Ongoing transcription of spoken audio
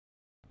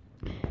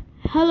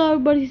Hello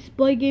everybody, it's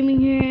Boy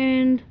Gaming here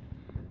and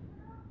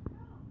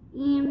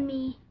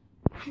me.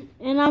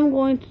 And I'm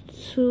going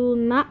to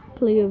not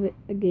play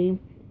a game.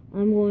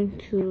 I'm going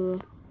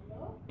to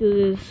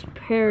do this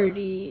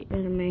parody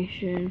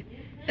animation.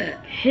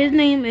 His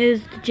name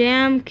is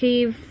Jam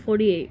Cave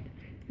 48.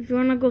 If you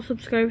wanna go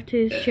subscribe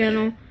to his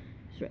channel,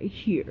 it's right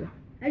here.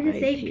 I just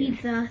ate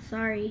pizza,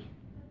 sorry.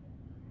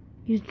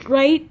 He's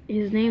right,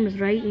 his name is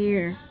right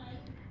here.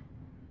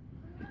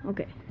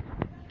 Okay.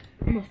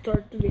 I'm gonna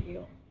start the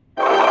video.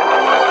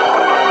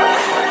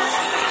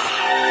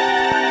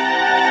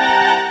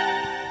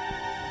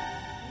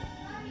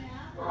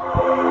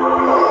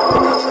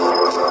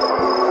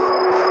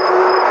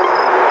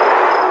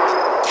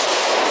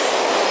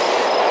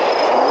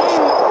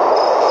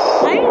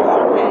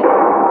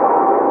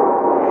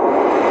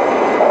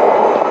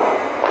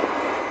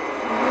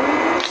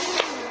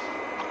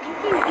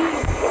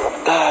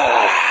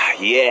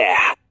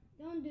 Yeah.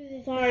 Don't do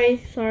this.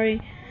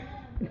 Sorry.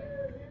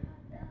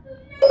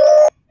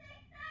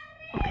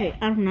 Okay,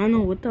 I don't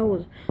know what that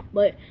was,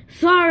 but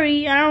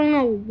sorry, I don't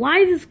know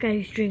why this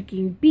guy's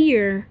drinking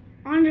beer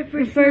on the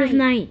first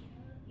night.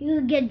 He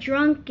will get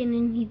drunk and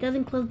then he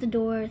doesn't close the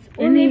doors,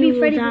 or and maybe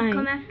Freddy will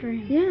come after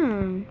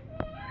him.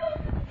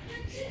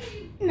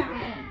 Yeah.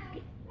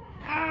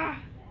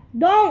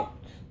 No.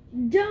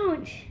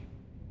 Don't.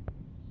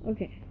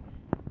 Okay.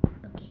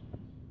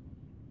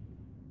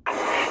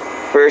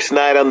 First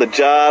night on the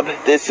job,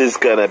 this is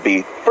gonna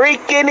be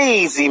freaking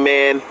easy,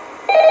 man.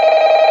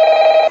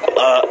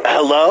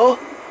 Hello?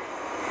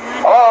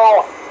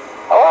 Hello.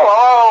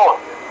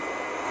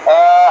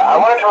 I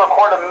wanted to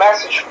record a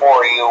message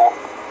for you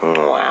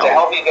to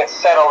help you get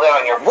settled in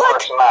on your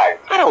first night.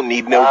 I don't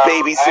need no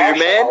babysitter,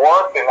 man.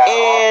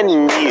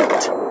 And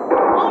mute.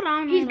 Hold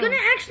on. He's gonna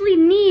actually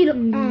need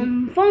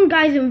phone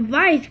guy's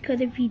advice,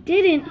 because if he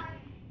didn't,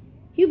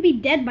 he'd be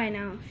dead by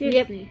now.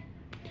 Seriously.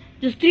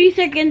 Yep. Just 3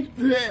 seconds.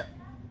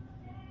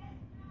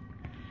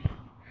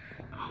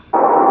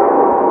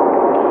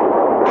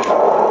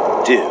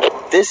 Dude,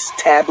 this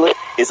tablet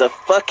is a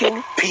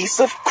fucking piece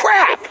of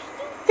crap.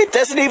 It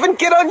doesn't even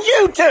get on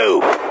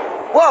YouTube.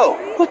 Whoa.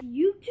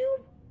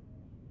 YouTube?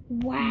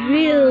 Wow.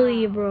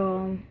 Really,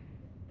 bro.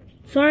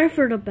 Sorry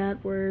for the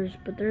bad words,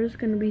 but there's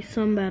gonna be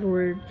some bad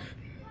words.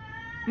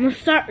 I'm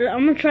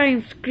gonna try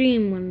and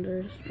scream when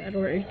there's bad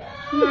words.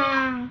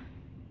 Nah.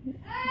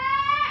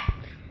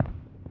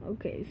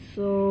 Okay,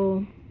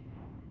 so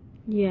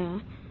yeah.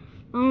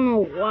 I don't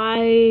know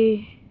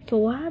why. So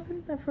what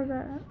happened? I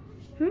forgot.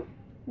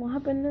 What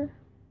happened there?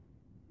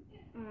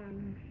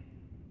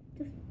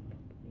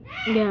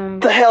 Yeah.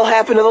 What the hell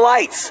happened to the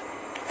lights?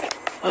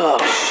 Oh,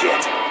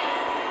 shit.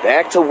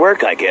 Back to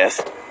work, I guess.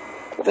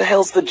 What the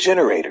hell's the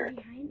generator?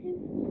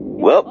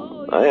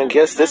 Well, I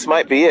guess this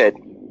might be it.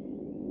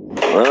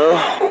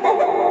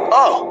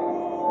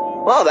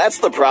 Oh, well, that's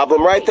the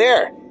problem right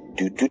there.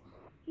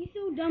 He's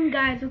so dumb,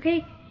 guys,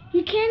 okay?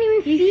 He can't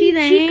even You see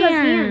the Chica's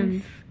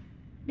hands.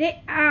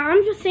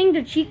 I'm just saying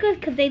the Chicas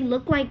because they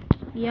look like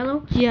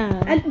yellow.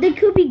 Yeah. And they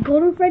could be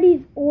Golden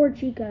Freddy's or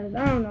Chicas.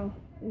 I don't know.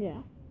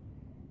 Yeah.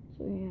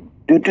 So yeah.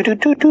 It's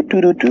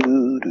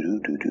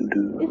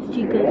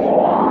Chica's.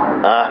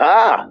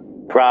 Aha!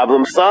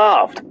 Problem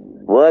solved.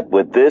 What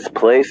would this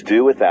place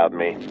do without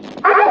me?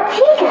 Oh,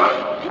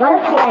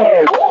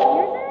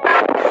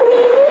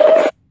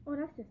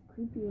 that's just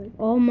creepy. Like.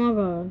 Oh my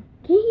god.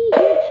 Can he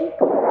hear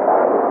Chica?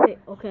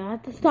 Okay, I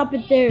have to stop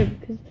it there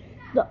because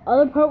the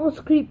other part was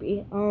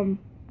creepy.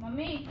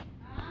 Mommy.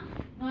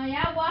 I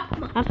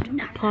have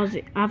to pause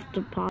it.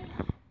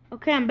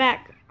 Okay, I'm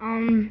back. I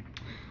don't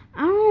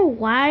know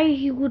why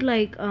he would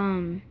like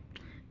could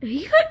he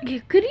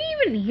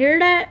even hear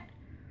that?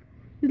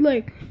 He's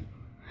like,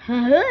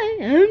 hi,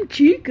 I'm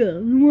Chica.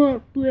 You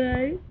wanna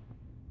play?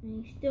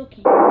 And he still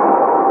can't.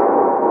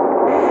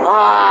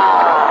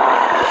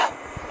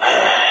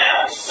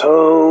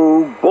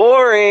 So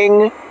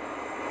boring.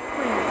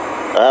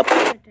 Up.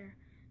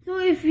 So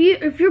if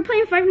you're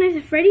playing Five Nights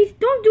at Freddy's,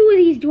 don't do what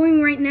he's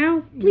doing right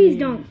now. Please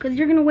don't, because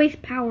you're gonna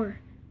waste power.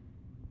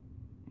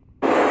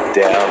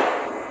 Down.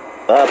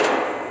 Up.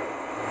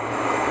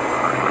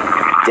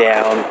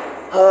 Down.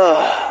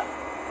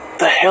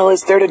 The hell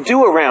is there to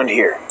do around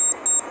here?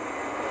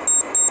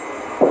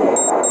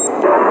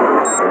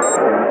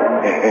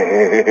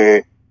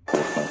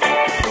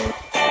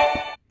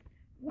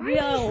 Why are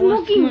you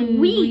smoking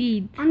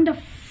weed on the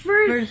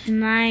first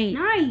night?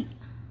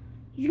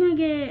 He's gonna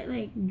get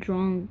like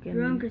drunk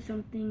or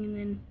something, and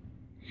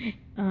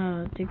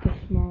then take a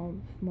small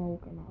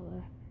smoke and all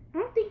that. I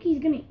don't think he's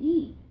gonna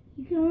eat.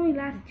 He can only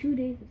last 2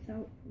 days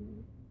without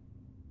food.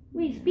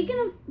 Wait, speaking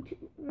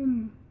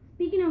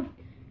of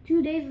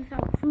 2 days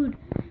without food,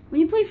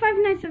 when you play Five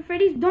Nights at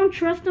Freddy's, don't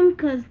trust them,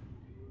 because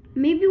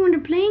maybe when they're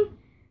playing,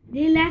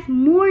 they last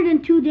more than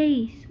 2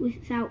 days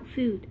without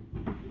food.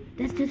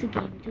 That's just a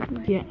game,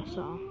 too. Yeah,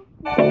 so.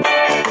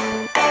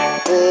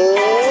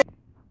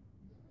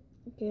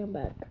 Okay, I'm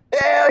back.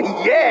 Hell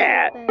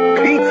yeah!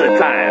 Pizza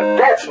time!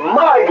 That's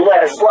my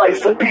last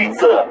slice of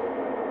pizza!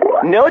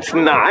 No, it's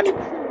not!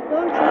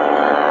 Don't trust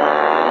them.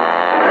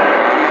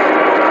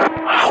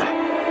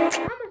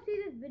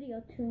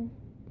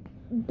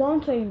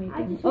 Don't say anything.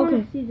 I just want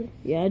to see this.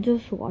 Yeah,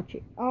 just watch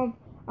it. I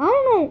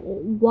don't know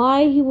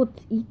why he would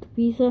eat the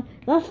pizza.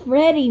 That's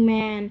Freddy,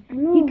 man. I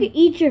know. He could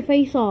eat your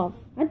face off.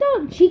 I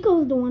thought Chico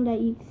was the one that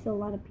eats a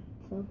lot of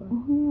pizza. But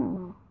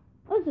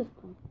what's this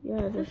one?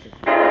 Yeah, this is.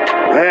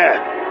 Man,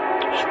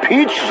 this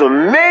pizza's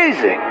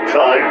amazing.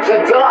 Time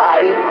to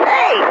die.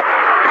 Hey!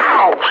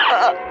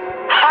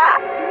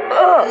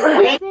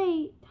 Ow!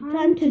 Say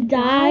Time to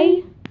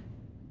die?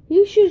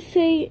 You should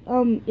say,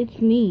 it's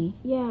me.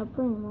 Yeah,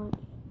 pretty much.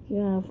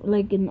 Yeah,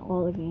 like in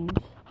all the games.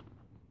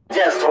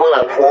 Just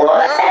wanna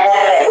play.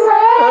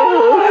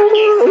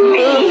 It's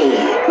me.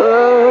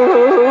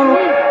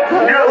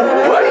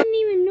 I didn't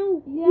even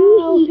know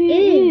who he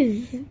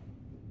is.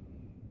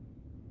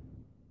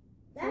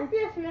 That's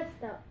just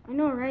messed up. I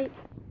know, right?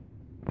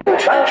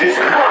 Touches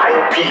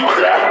my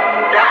pizza.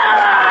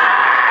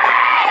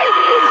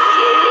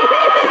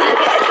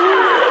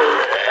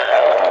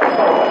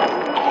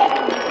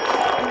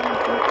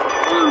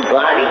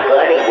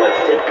 Buddy wants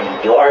to be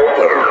your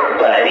third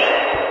buddy.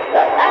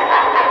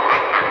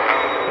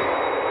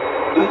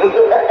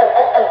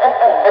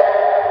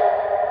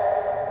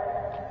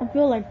 I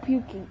feel like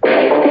puking.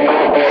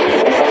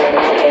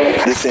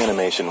 This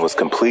animation was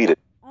completed.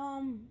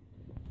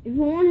 If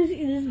you want to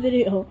see this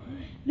video,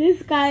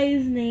 this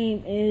guy's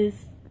name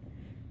is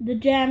the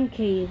Jam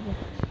Cave.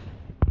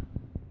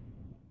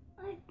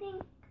 I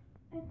think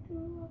I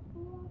threw up a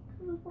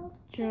lot.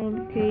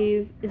 Jam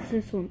Cave is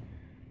this one.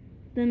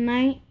 The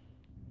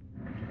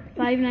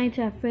Five Nights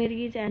at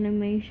Freddy's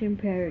animation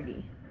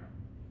parody.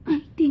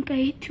 I think I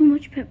ate too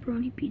much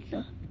pepperoni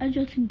pizza. I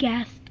just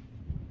gasped.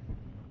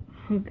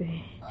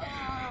 Okay.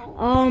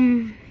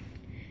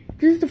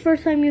 This is the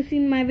first time you've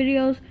seen my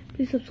videos.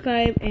 Please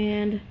subscribe,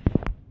 and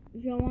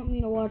if y'all want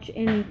me to watch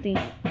anything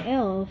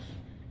else,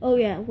 oh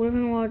yeah, we're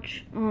gonna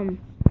watch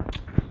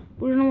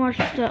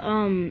the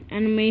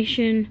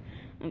animation.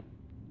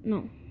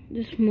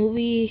 This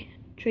movie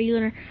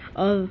trailer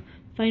of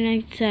Five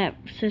Nights at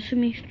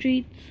Sesame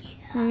Street.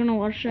 We're gonna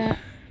watch that.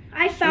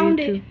 I found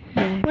it.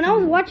 Yeah, When I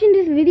was watching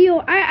this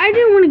video, I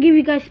didn't want to give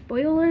you guys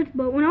spoilers,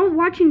 but when I was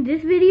watching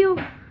this video,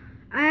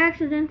 I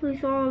accidentally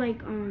saw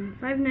like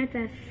Five Nights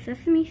at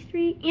Sesame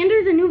Street, and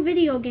there's a new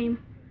video game.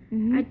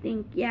 I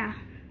think, yeah.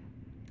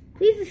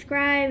 Please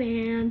subscribe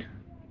and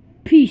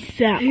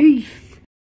peace out. Peace.